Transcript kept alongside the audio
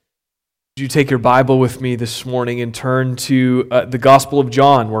Would you take your Bible with me this morning and turn to the Gospel of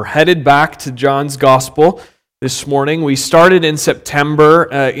John? We're headed back to John's Gospel this morning. We started in September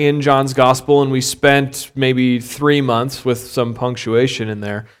in John's Gospel, and we spent maybe 3 months with some punctuation in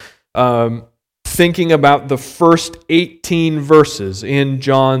there thinking about the first 18 verses in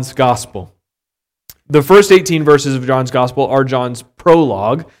John's Gospel. The first 18 verses of John's Gospel are John's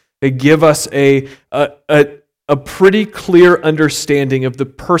prologue. They give us a pretty clear understanding of the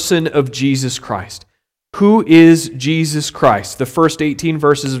person of Jesus Christ. Who is Jesus Christ? The first 18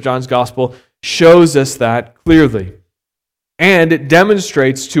 verses of John's Gospel shows us that clearly. And it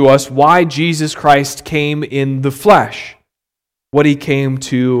demonstrates to us why Jesus Christ came in the flesh, what he came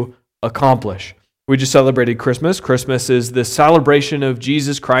to accomplish. We just celebrated Christmas. Christmas is the celebration of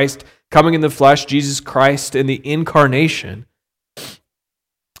Jesus Christ coming in the flesh, Jesus Christ in the incarnation.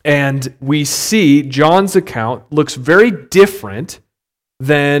 And we see John's account looks very different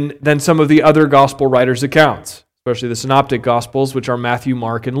than some of the other gospel writers' accounts, especially the synoptic gospels, which are Matthew,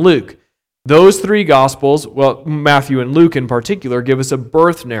 Mark, and Luke. Those three gospels, well, Matthew and Luke in particular, give us a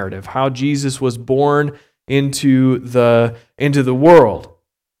birth narrative, how Jesus was born into the world.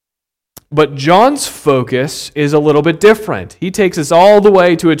 But John's focus is a little bit different. He takes us all the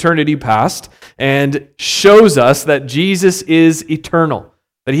way to eternity past and shows us that Jesus is eternal,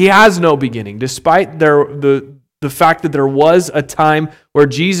 that he has no beginning, despite the fact that there was a time where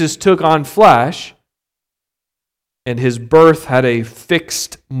Jesus took on flesh and his birth had a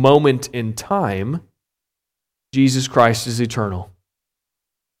fixed moment in time. Jesus Christ is eternal.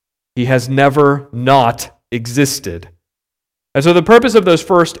 He has never not existed. And so the purpose of those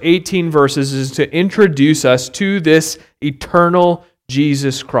first 18 verses is to introduce us to this eternal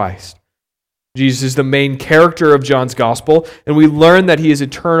Jesus Christ. Jesus is the main character of John's Gospel, and we learn that he is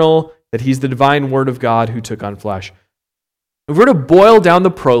eternal, that he's the divine Word of God who took on flesh. If we were to boil down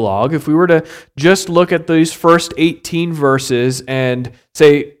the prologue, if we were to just look at these first 18 verses and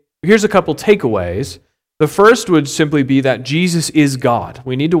say, here's a couple takeaways, the first would simply be that Jesus is God.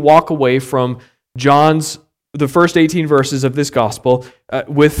 We need to walk away from the first 18 verses of this Gospel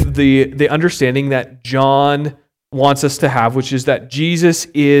with the understanding that John wants us to have, which is that Jesus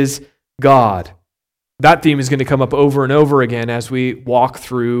is God. That theme is going to come up over and over again as we walk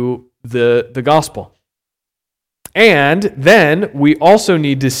through the gospel. And then we also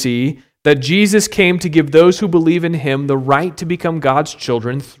need to see that Jesus came to give those who believe in him the right to become God's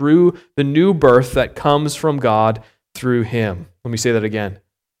children through the new birth that comes from God through him. Let me say that again.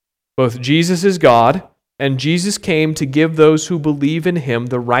 Both Jesus is God, and Jesus came to give those who believe in him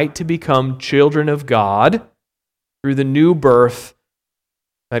the right to become children of God through the new birth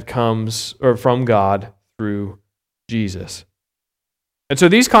that comes from God through Jesus. And so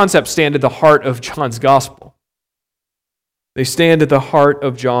these concepts stand at the heart of John's Gospel. They stand at the heart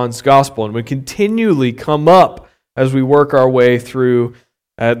of John's Gospel and we continually come up as we work our way through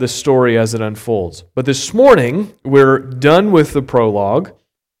the story as it unfolds. But this morning, we're done with the prologue,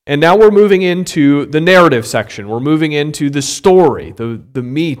 and now we're moving into the narrative section. We're moving into the story, the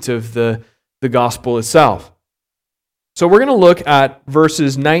meat of the Gospel itself. So we're going to look at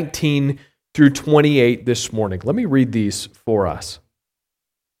verses 19 through 28 this morning. Let me read these for us.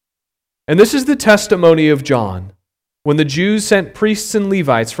 And this is the testimony of John, when the Jews sent priests and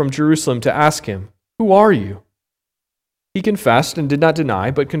Levites from Jerusalem to ask him, "Who are you?" He confessed and did not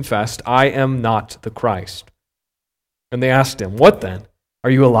deny, but confessed, "I am not the Christ." And they asked him, "What then?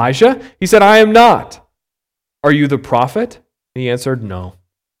 Are you Elijah?" He said, "I am not." "Are you the prophet?" He answered, "No."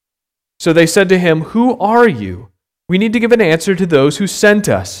 So they said to him, "Who are you? We need to give an answer to those who sent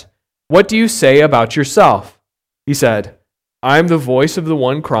us. What do you say about yourself?" He said, "I am the voice of the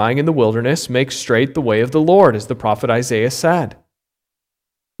one crying in the wilderness, 'Make straight the way of the Lord,' as the prophet Isaiah said."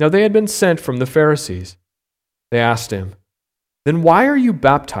 Now they had been sent from the Pharisees. They asked him, "Then why are you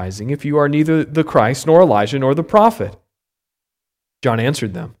baptizing if you are neither the Christ, nor Elijah, nor the prophet?" John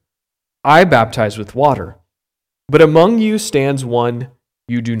answered them, "I baptize with water, but among you stands one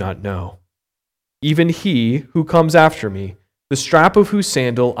you do not know. Even he who comes after me, the strap of whose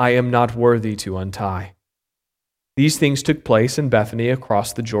sandal I am not worthy to untie." These things took place in Bethany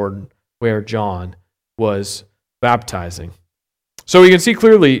across the Jordan, where John was baptizing. So we can see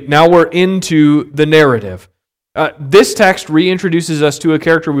clearly, now we're into the narrative. This text reintroduces us to a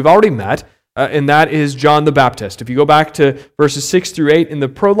character we've already met, and that is John the Baptist. If you go back to verses 6 through 8, in the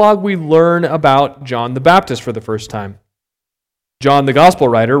prologue, we learn about John the Baptist for the first time. John, the gospel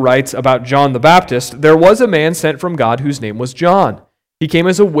writer, writes about John the Baptist, "There was a man sent from God whose name was John. He came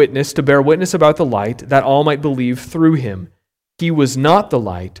as a witness to bear witness about the light, that all might believe through him. He was not the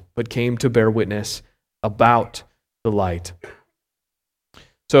light, but came to bear witness about the light."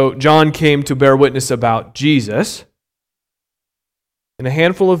 So John came to bear witness about Jesus, and a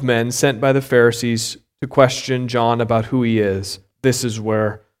handful of men sent by the Pharisees to question John about who he is. This is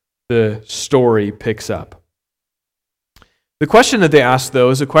where the story picks up. The question that they asked, though,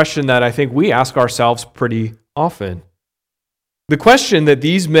 is a question that I think we ask ourselves pretty often. The question that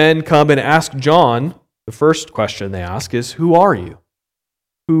these men come and ask John, the first question they ask is, who are you?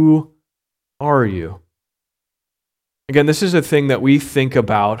 Who are you? Again, this is a thing that we think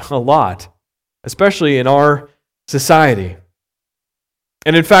about a lot, especially in our society.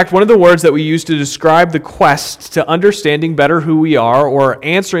 And in fact, one of the words that we use to describe the quest to understanding better who we are, or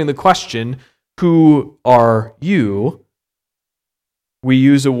answering the question, who are you, we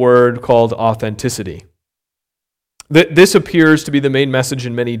use a word called authenticity. This appears to be the main message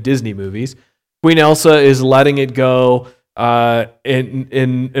in many Disney movies. Queen Elsa is letting it go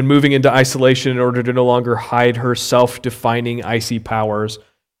and moving into isolation in order to no longer hide her self-defining icy powers,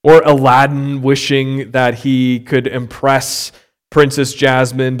 or Aladdin wishing that he could impress Princess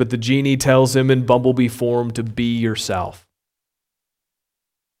Jasmine, but the genie tells him in bumblebee form to be yourself.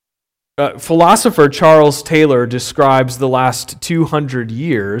 Philosopher Charles Taylor describes the last 200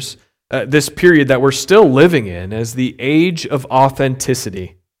 years, this period that we're still living in, as the age of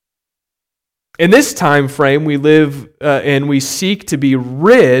authenticity. In this time frame, we live and we seek to be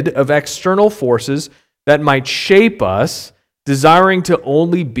rid of external forces that might shape us, desiring to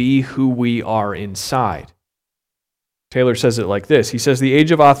only be who we are inside. Taylor says it like this. He says, the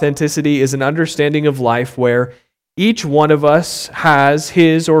age of authenticity is an understanding of life where each one of us has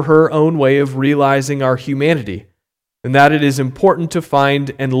his or her own way of realizing our humanity, and that it is important to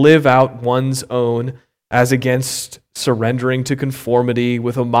find and live out one's own as against surrendering to conformity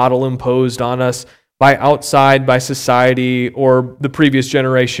with a model imposed on us by society or the previous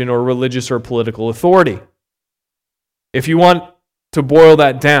generation or religious or political authority. If you want to boil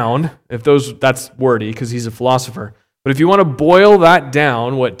that down, that's wordy because he's a philosopher, but if you want to boil that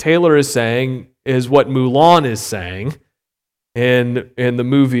down, what Taylor is saying is what Mulan is saying in the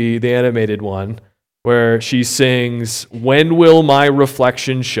movie, the animated one, where she sings, "When will my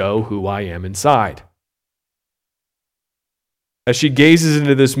reflection show who I am inside?" As she gazes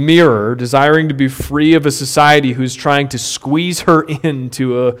into this mirror, desiring to be free of a society who's trying to squeeze her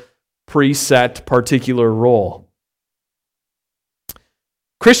into a preset particular role.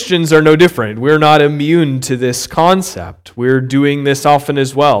 Christians are no different. We're not immune to this concept. We're doing this often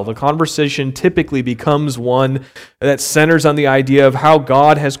as well. The conversation typically becomes one that centers on the idea of how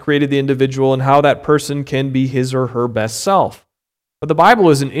God has created the individual and how that person can be his or her best self. But the Bible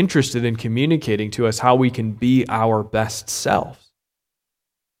isn't interested in communicating to us how we can be our best selves.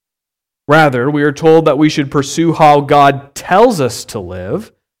 Rather, we are told that we should pursue how God tells us to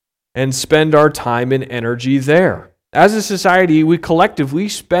live and spend our time and energy there. As a society, we collectively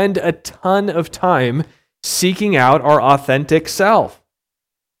spend a ton of time seeking out our authentic self.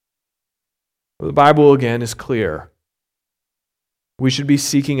 The Bible, again, is clear. We should be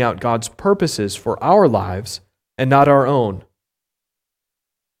seeking out God's purposes for our lives and not our own.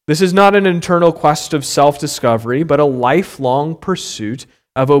 This is not an internal quest of self-discovery, but a lifelong pursuit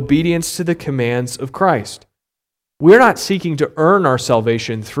of obedience to the commands of Christ. We're not seeking to earn our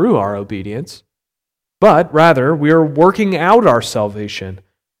salvation through our obedience, but rather we are working out our salvation,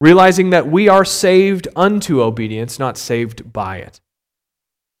 realizing that we are saved unto obedience, not saved by it.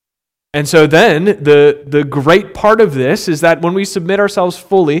 And so then the great part of this is that when we submit ourselves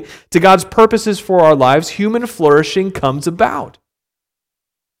fully to God's purposes for our lives, human flourishing comes about.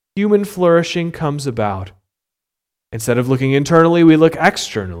 Human flourishing comes about. Instead of looking internally, we look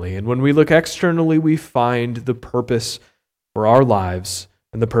externally. And when we look externally, we find the purpose for our lives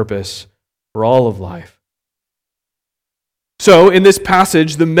and the purpose for all of life. So, in this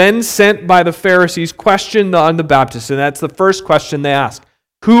passage, the men sent by the Pharisees question John the Baptist, and that's the first question they ask.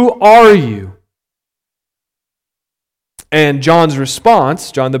 Who are you? And John's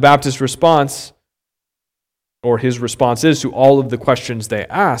response, John the Baptist's response, or his responses to all of the questions they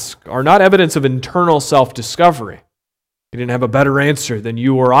ask, are not evidence of internal self-discovery. He didn't have a better answer than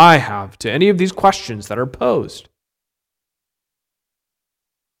you or I have to any of these questions that are posed.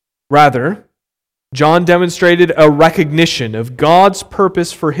 Rather, John demonstrated a recognition of God's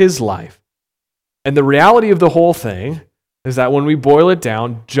purpose for his life. And the reality of the whole thing is that when we boil it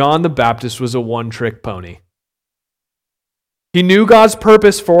down, John the Baptist was a one-trick pony. He knew God's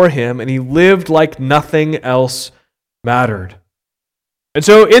purpose for him, and he lived like nothing else mattered. And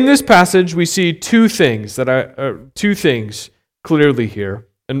so in this passage, we see two things clearly here.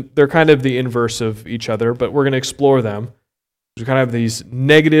 And they're kind of the inverse of each other, but we're going to explore them. We kind of have these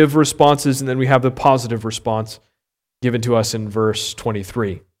negative responses, and then we have the positive response. given to us in verse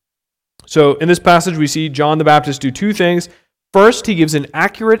 23. So in this passage, we see John the Baptist do two things. First, he gives an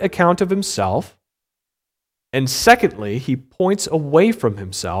accurate account of himself. And secondly, he points away from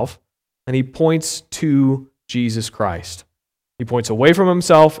himself and he points to Jesus Christ. He points away from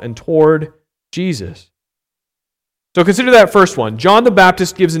himself and toward Jesus. So consider that first one. John the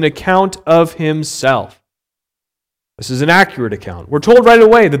Baptist gives an account of himself. This is an accurate account. We're told right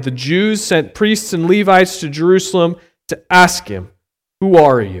away that the Jews sent priests and Levites to Jerusalem to ask him, "Who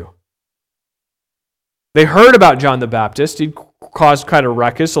are you?" They heard about John the Baptist. He caused kind of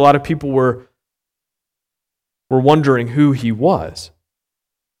ruckus. A lot of people were wondering who he was.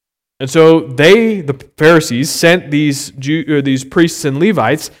 And so the Pharisees, sent these priests and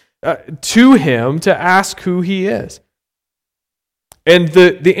Levites to him to ask who he is. And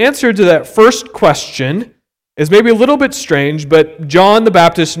the answer to that first question is maybe a little bit strange, but John the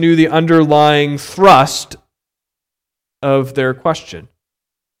Baptist knew the underlying thrust of their question.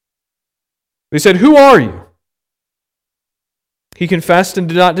 They said, "Who are you?" He confessed and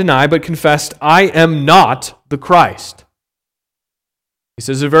did not deny, but confessed, "I am not the Christ." He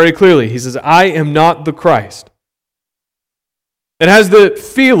says it very clearly. He says, "I am not the Christ." It has the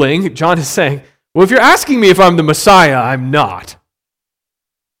feeling, John is saying, well, if you're asking me if I'm the Messiah, I'm not.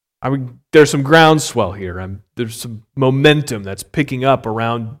 There's some groundswell here. There's some momentum that's picking up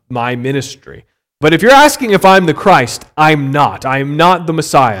around my ministry. But if you're asking if I'm the Christ, I'm not. I am not the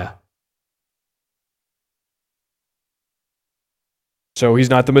Messiah. So he's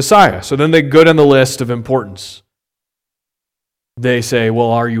not the Messiah. So then they go down the list of importance. They say, well,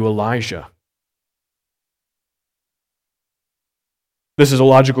 are you Elijah? This is a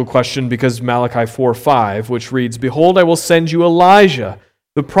logical question because Malachi 4:5, which reads, "Behold, I will send you Elijah,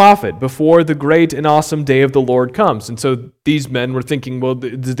 the prophet, before the great and awesome day of the Lord comes." And so these men were thinking, well,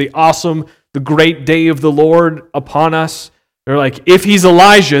 is the great day of the Lord upon us? They're like, if he's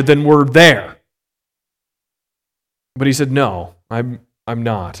Elijah, then we're there. But he said, no, I'm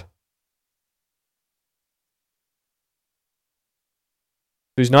not.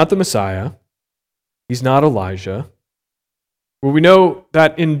 So he's not the Messiah. He's not Elijah. Well, we know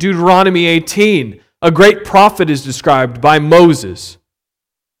that in Deuteronomy 18, a great prophet is described by Moses,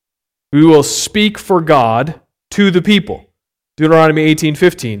 who will speak for God to the people. Deuteronomy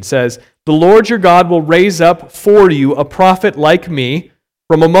 18:15 says, "The Lord your God will raise up for you a prophet like me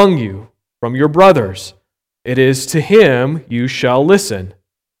from among you, from your brothers. It is to him you shall listen."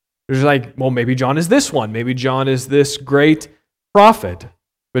 There's like, well, maybe John is this one. Maybe John is this great prophet.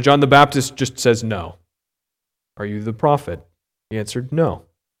 But John the Baptist just says no. Are you the prophet? He answered no.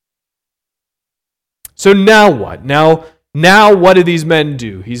 So now what? Now what do these men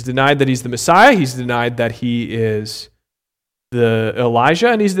do? He's denied that he's the Messiah. He's denied that he is the Elijah,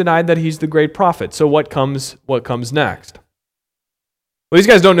 and he's denied that he's the great prophet. So what comes next? Well, these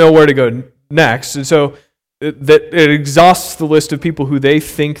guys don't know where to go next, and so it exhausts the list of people who they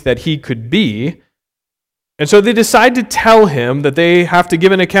think that he could be. And so they decide to tell him that they have to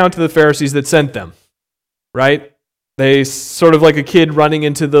give an account to the Pharisees that sent them, right? They sort of like a kid running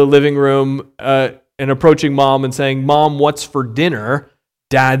into the living room and approaching mom and saying, "Mom, what's for dinner?"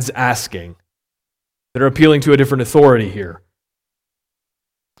 Dad's asking. They're appealing to a different authority here.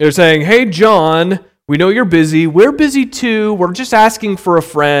 They're saying, "Hey, John, we know you're busy. We're busy too. We're just asking for a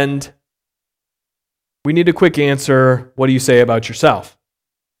friend. We need a quick answer. What do you say about yourself?"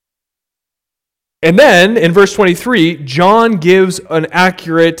 And then in verse 23, John gives an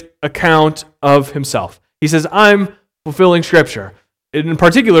accurate account of himself. He says, "I'm fulfilling Scripture." In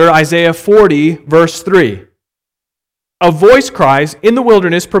particular, Isaiah 40, verse 3. "A voice cries, in the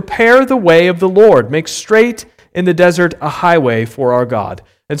wilderness, prepare the way of the Lord. Make straight in the desert a highway for our God."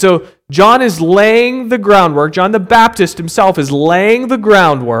 And so John is laying the groundwork. John the Baptist himself is laying the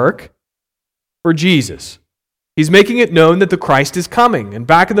groundwork for Jesus. He's making it known that the Christ is coming. And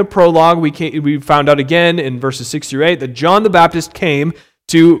back in the prologue, we found out again in verses 6 through 8 that John the Baptist came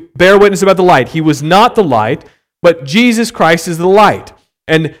to bear witness about the light. He was not the light, but Jesus Christ is the light.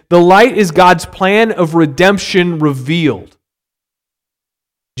 And the light is God's plan of redemption revealed.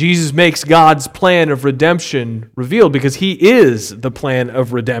 Jesus makes God's plan of redemption revealed because he is the plan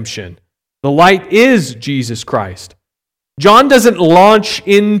of redemption. The light is Jesus Christ. John doesn't launch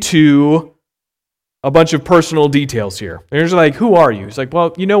into a bunch of personal details here. He's like, "Who are you?" He's like,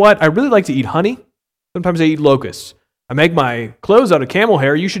 "Well, you know what? I really like to eat honey. Sometimes I eat locusts. I make my clothes out of camel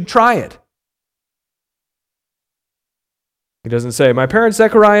hair. You should try it." He doesn't say, "My parents,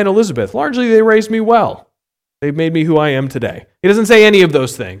 Zechariah and Elizabeth, largely they raised me well. They've made me who I am today." He doesn't say any of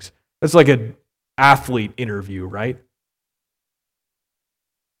those things. That's like an athlete interview, right?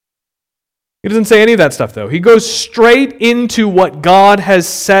 He doesn't say any of that stuff, though. He goes straight into what God has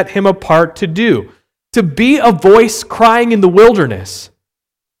set him apart to do, to be a voice crying in the wilderness,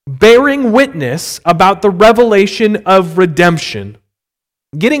 bearing witness about the revelation of redemption,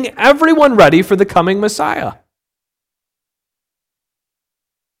 getting everyone ready for the coming Messiah.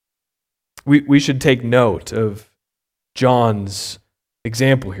 We should take note of John's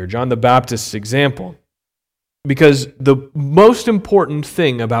example here, John the Baptist's example, because the most important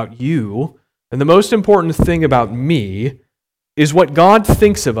thing about you and the most important thing about me is what God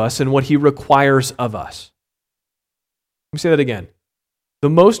thinks of us and what He requires of us. Let me say that again. The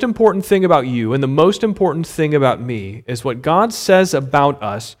most important thing about you and the most important thing about me is what God says about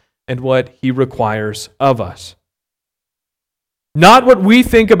us and what He requires of us. Not what we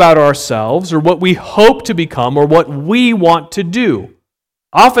think about ourselves or what we hope to become or what we want to do.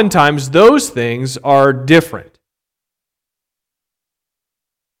 Oftentimes, those things are different.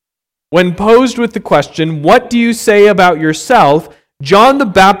 When posed with the question, "What do you say about yourself?" John the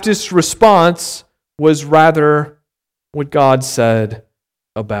Baptist's response was rather what God said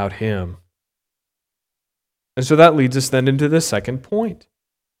about him. And so that leads us then into the second point.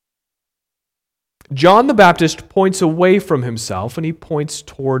 John the Baptist points away from himself and he points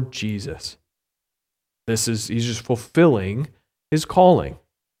toward Jesus. He's just fulfilling his calling.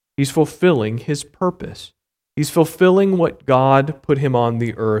 He's fulfilling his purpose. He's fulfilling what God put him on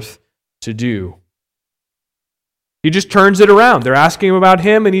the earth to do. He just turns it around. They're asking him about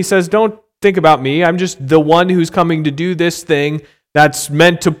him, and he says, "Don't think about me. I'm just the one who's coming to do this thing that's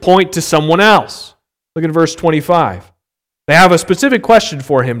meant to point to someone else." Look at verse 25. They have a specific question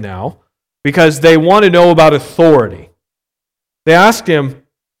for him now because they want to know about authority. They asked him,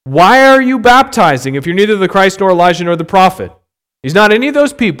 "Why are you baptizing if you're neither the Christ nor Elijah nor the prophet?" He's not any of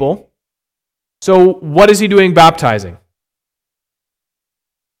those people. So what is he doing baptizing?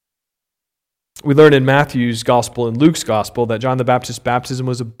 We learn in Matthew's gospel and Luke's gospel that John the Baptist's baptism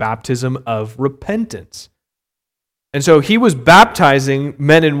was a baptism of repentance. And so he was baptizing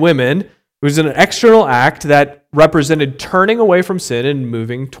men and women. It was an external act that represented turning away from sin and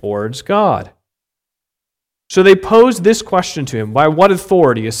moving towards God. So they posed this question to him: by what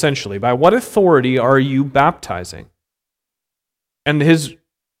authority, essentially? By what authority are you baptizing? And his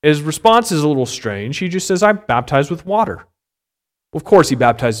response is a little strange. He just says, "I baptize with water." Of course he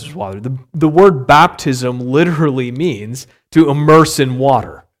baptizes with water. The word baptism literally means to immerse in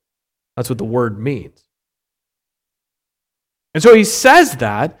water. That's what the word means. And so he says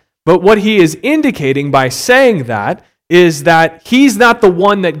that, but what he is indicating by saying that is that he's not the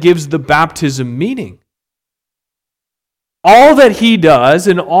one that gives the baptism meaning. All that he does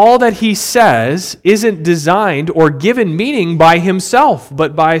and all that he says isn't designed or given meaning by himself,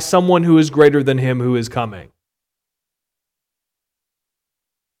 but by someone who is greater than him who is coming.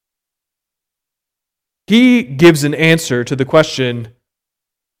 He gives an answer to the question,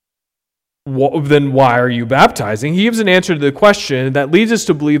 then why are you baptizing? He gives an answer to the question that leads us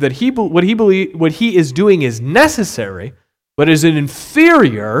to believe that what he is doing is necessary, but is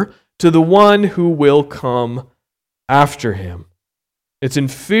inferior to the one who will come after him. It's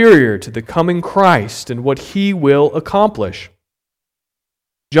inferior to the coming Christ and what he will accomplish.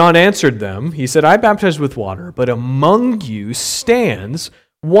 John answered them. He said, "I baptize with water, but among you stands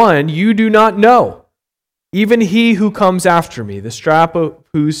one you do not know, even he who comes after me, the strap of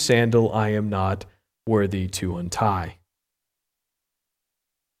whose sandal I am not worthy to untie."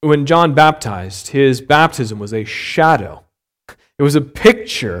 When John baptized, his baptism was a shadow. It was a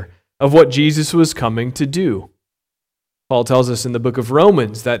picture of what Jesus was coming to do. Paul tells us in the book of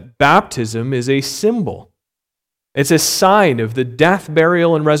Romans that baptism is a symbol. It's a sign of the death,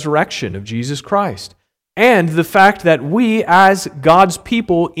 burial, and resurrection of Jesus Christ, and the fact that we, as God's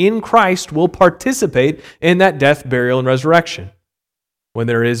people in Christ, will participate in that death, burial, and resurrection. When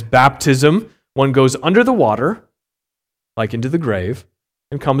there is baptism, one goes under the water, like into the grave,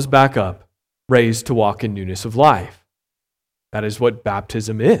 and comes back up, raised to walk in newness of life. That is what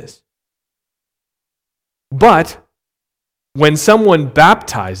baptism is. But when someone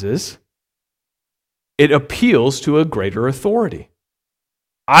baptizes, it appeals to a greater authority.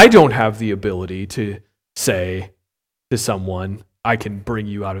 I don't have the ability to say to someone, "I can bring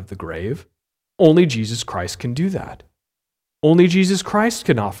you out of the grave." Only Jesus Christ can do that. Only Jesus Christ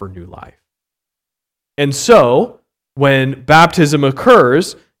can offer new life. And so, when baptism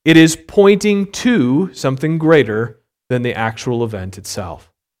occurs, it is pointing to something greater than the actual event itself.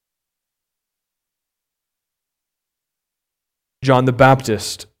 John the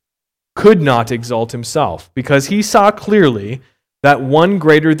Baptist could not exalt himself because he saw clearly that one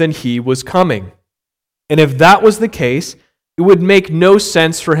greater than he was coming. And if that was the case, it would make no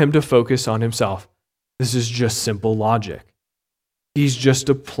sense for him to focus on himself. This is just simple logic. He's just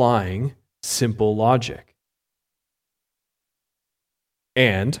applying simple logic.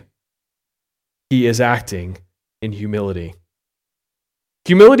 And he is acting in humility.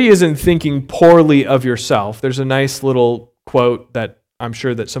 Humility isn't thinking poorly of yourself. There's a nice little quote that I'm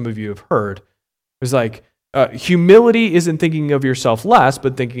sure that some of you have heard. It's like, humility isn't thinking of yourself less,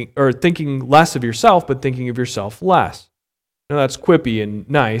 but thinking less of yourself, but thinking of yourself less. Now that's quippy and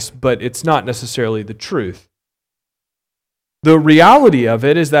nice, but it's not necessarily the truth. The reality of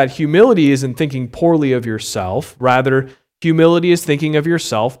it is that humility isn't thinking poorly of yourself. Rather, humility is thinking of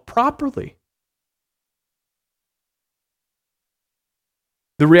yourself properly.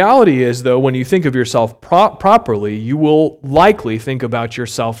 The reality is, though, when you think of yourself properly, you will likely think about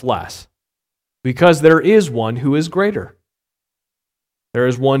yourself less, because there is one who is greater. There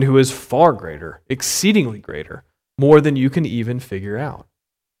is one who is far greater, exceedingly greater, more than you can even figure out.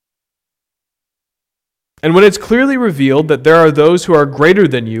 And when it's clearly revealed that there are those who are greater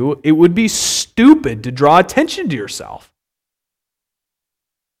than you, it would be stupid to draw attention to yourself.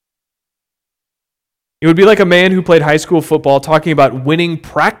 It would be like a man who played high school football talking about winning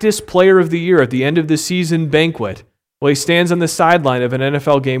Practice Player of the Year at the end of the season banquet, while he stands on the sideline of an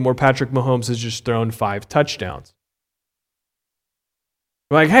NFL game where Patrick Mahomes has just thrown 5 touchdowns.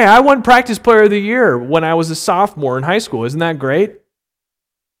 Like, hey, I won Practice Player of the Year when I was a sophomore in high school. Isn't that great?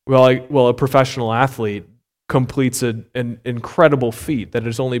 Well, a professional athlete completes an incredible feat that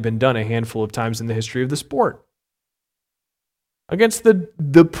has only been done a handful of times in the history of the sport against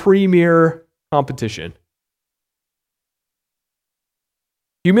the premier competition.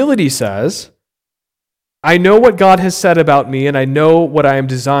 Humility says, I know what God has said about me, and I know what I am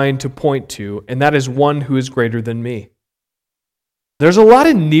designed to point to, and that is one who is greater than me. There's a lot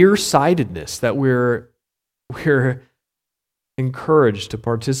of nearsightedness that we're encouraged to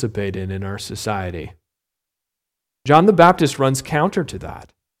participate in our society. John the Baptist runs counter to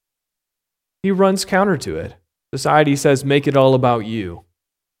that. He runs counter to it. Society says, make it all about you.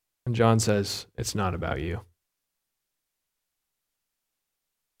 And John says, it's not about you.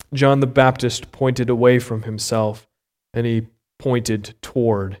 John the Baptist pointed away from himself, and he pointed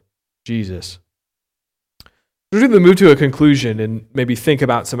toward Jesus. We're going to move to a conclusion and maybe think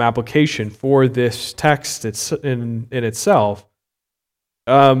about some application for this text in itself.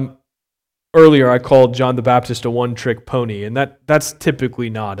 Earlier, I called John the Baptist a one-trick pony, and that's typically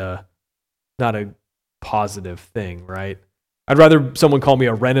not a positive thing, right? I'd rather someone call me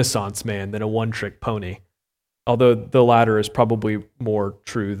a Renaissance man than a one-trick pony, although the latter is probably more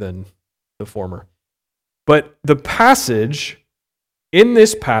true than the former. But the passage, in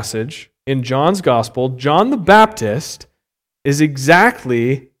this passage, in John's Gospel, John the Baptist is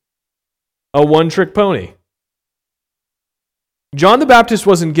exactly a one-trick pony. John the Baptist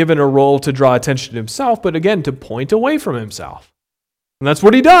wasn't given a role to draw attention to himself, but again, to point away from himself. And that's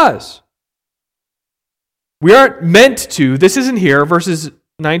what he does. We aren't meant to, this isn't here, verses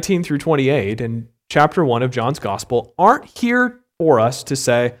 19 through 28 in chapter 1 of John's Gospel aren't here for us to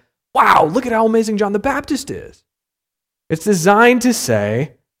say, wow, look at how amazing John the Baptist is. It's designed to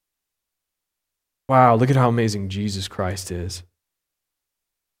say, wow, look at how amazing Jesus Christ is.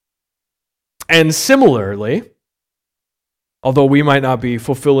 And similarly, although we might not be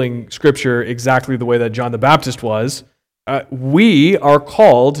fulfilling Scripture exactly the way that John the Baptist was, we are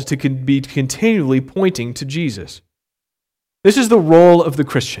called to be continually pointing to Jesus. This is the role of the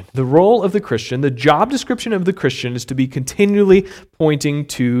Christian. The role of the Christian, the job description of the Christian is to be continually pointing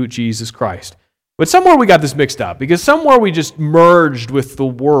to Jesus Christ. But somewhere we got this mixed up, because somewhere we just merged with the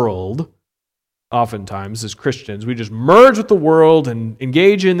world. Oftentimes, as Christians, we just merge with the world and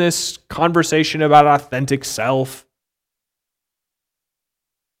engage in this conversation about authentic self.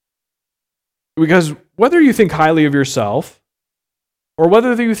 Because whether you think highly of yourself or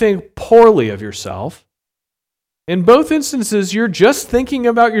whether you think poorly of yourself, in both instances, you're just thinking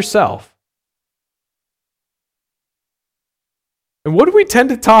about yourself. And what do we tend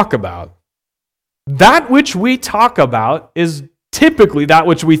to talk about? That which we talk about is typically that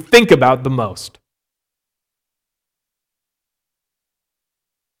which we think about the most.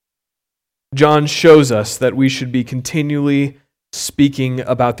 John shows us that we should be continually speaking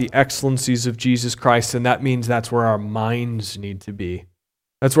about the excellencies of Jesus Christ, and that means that's where our minds need to be.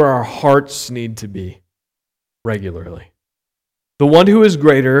 That's where our hearts need to be regularly. The one who is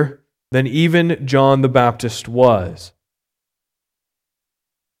greater than even John the Baptist was.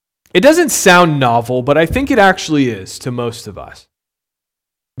 It doesn't sound novel, but I think it actually is to most of us.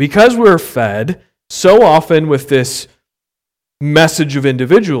 Because we're fed so often with this message of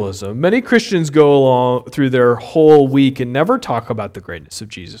individualism. Many Christians go along through their whole week and never talk about the greatness of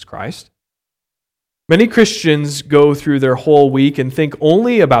Jesus Christ. Many Christians go through their whole week and think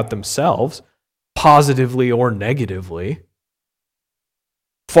only about themselves, positively or negatively,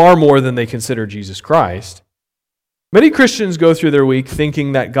 far more than they consider Jesus Christ. Many Christians go through their week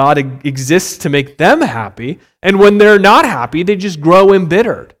thinking that God exists to make them happy, and when they're not happy, they just grow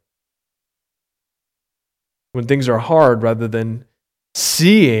embittered. When things are hard, rather than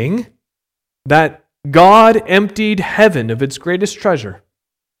seeing that God emptied heaven of its greatest treasure.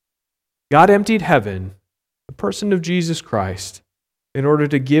 God emptied heaven, the person of Jesus Christ, in order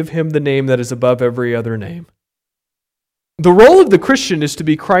to give him the name that is above every other name. The role of the Christian is to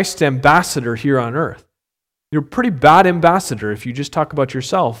be Christ's ambassador here on earth. You're a pretty bad ambassador if you just talk about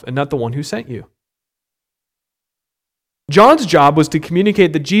yourself and not the one who sent you. John's job was to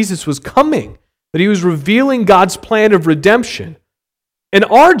communicate that Jesus was coming, that he was revealing God's plan of redemption. And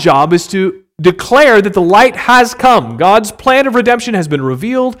our job is to declare that the light has come. God's plan of redemption has been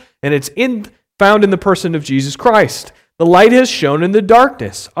revealed, and it's found in the person of Jesus Christ. The light has shone in the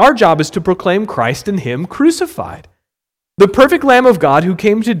darkness. Our job is to proclaim Christ and him crucified. The perfect Lamb of God who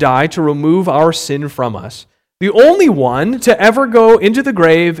came to die to remove our sin from us. The only one to ever go into the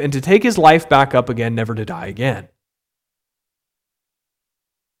grave and to take his life back up again, never to die again.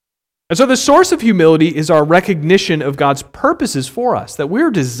 And so the source of humility is our recognition of God's purposes for us, that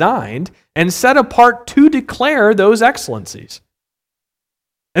we're designed and set apart to declare those excellencies.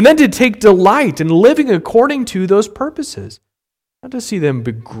 And then to take delight in living according to those purposes. Not to see them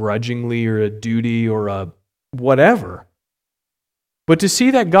begrudgingly or a duty or a whatever. But to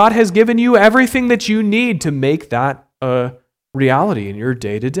see that God has given you everything that you need to make that a reality in your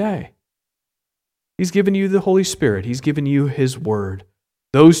day-to-day. He's given you the Holy Spirit. He's given you His Word.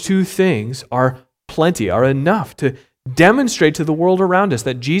 Those two things are plenty, are enough to demonstrate to the world around us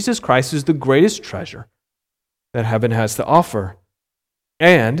that Jesus Christ is the greatest treasure that heaven has to offer.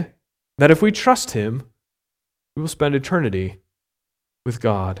 And that if we trust Him, we will spend eternity with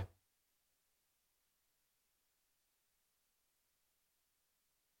God.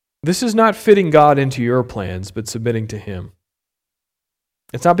 This is not fitting God into your plans, but submitting to Him.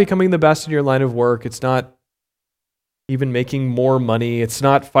 It's not becoming the best in your line of work. It's not even making more money. It's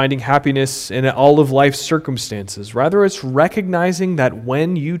not finding happiness in all of life's circumstances. Rather, it's recognizing that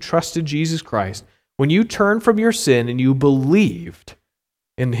when you trusted Jesus Christ, when you turned from your sin and you believed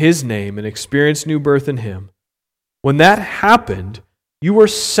in His name and experienced new birth in Him, when that happened, you were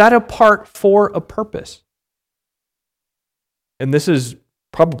set apart for a purpose. And this is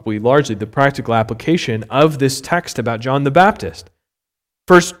probably largely the practical application of this text about John the Baptist.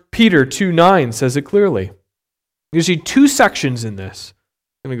 1 Peter 2:9 says it clearly. You see two sections in this.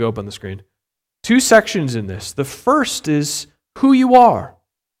 I'm going to go up on the screen. Two sections in this. The first is who you are.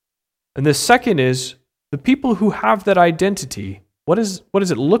 And the second is the people who have that identity. What does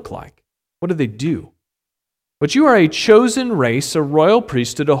it look like? What do they do? But you are a chosen race, a royal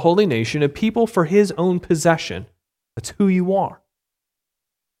priesthood, a holy nation, a people for His own possession. That's who you are.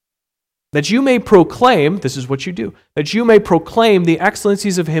 That you may proclaim, this is what you do, that you may proclaim the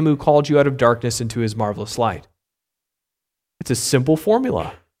excellencies of Him who called you out of darkness into His marvelous light. It's a simple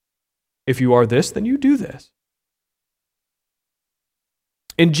formula. If you are this, then you do this.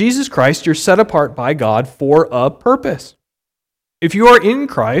 In Jesus Christ, you're set apart by God for a purpose. If you are in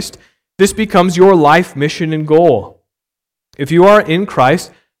Christ, this becomes your life mission and goal. If you are in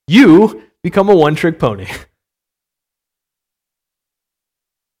Christ, you become a one-trick pony.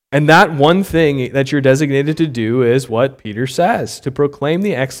 And that one thing that you're designated to do is what Peter says, to proclaim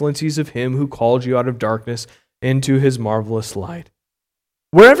the excellencies of Him who called you out of darkness into His marvelous light.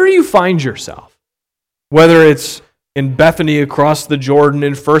 Wherever you find yourself, whether it's in Bethany across the Jordan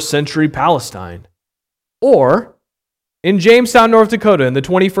in first century Palestine, or in Jamestown, North Dakota in the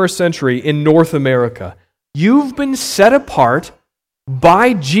 21st century in North America, you've been set apart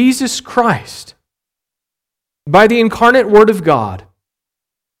by Jesus Christ, by the incarnate Word of God,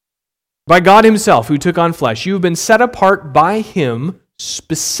 by God Himself who took on flesh. You've been set apart by Him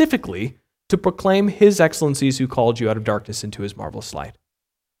specifically to proclaim His excellencies who called you out of darkness into His marvelous light.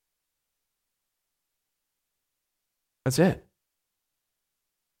 That's it.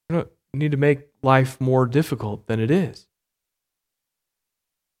 You don't need to make life more difficult than it is.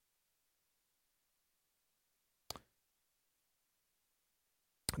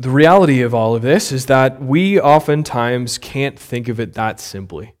 The reality of all of this is that we oftentimes can't think of it that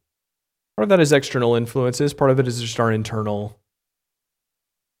simply. Part of that is external influences. Part of it is just our internal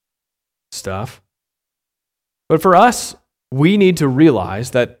stuff. But for us, we need to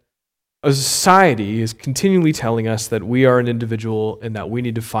realize that a society is continually telling us that we are an individual and that we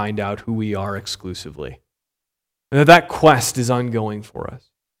need to find out who we are exclusively. And that quest is ongoing for us.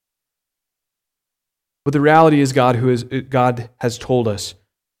 But the reality is God has told us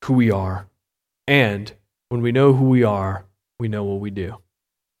who we are. And when we know who we are, we know what we do.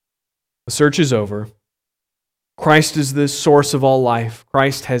 The search is over. Christ is the source of all life.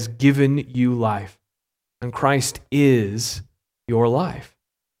 Christ has given you life. And Christ is your life.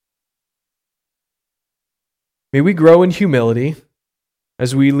 May we grow in humility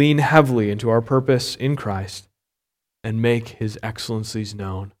as we lean heavily into our purpose in Christ and make his excellencies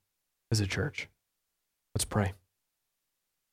known as a church. Let's pray.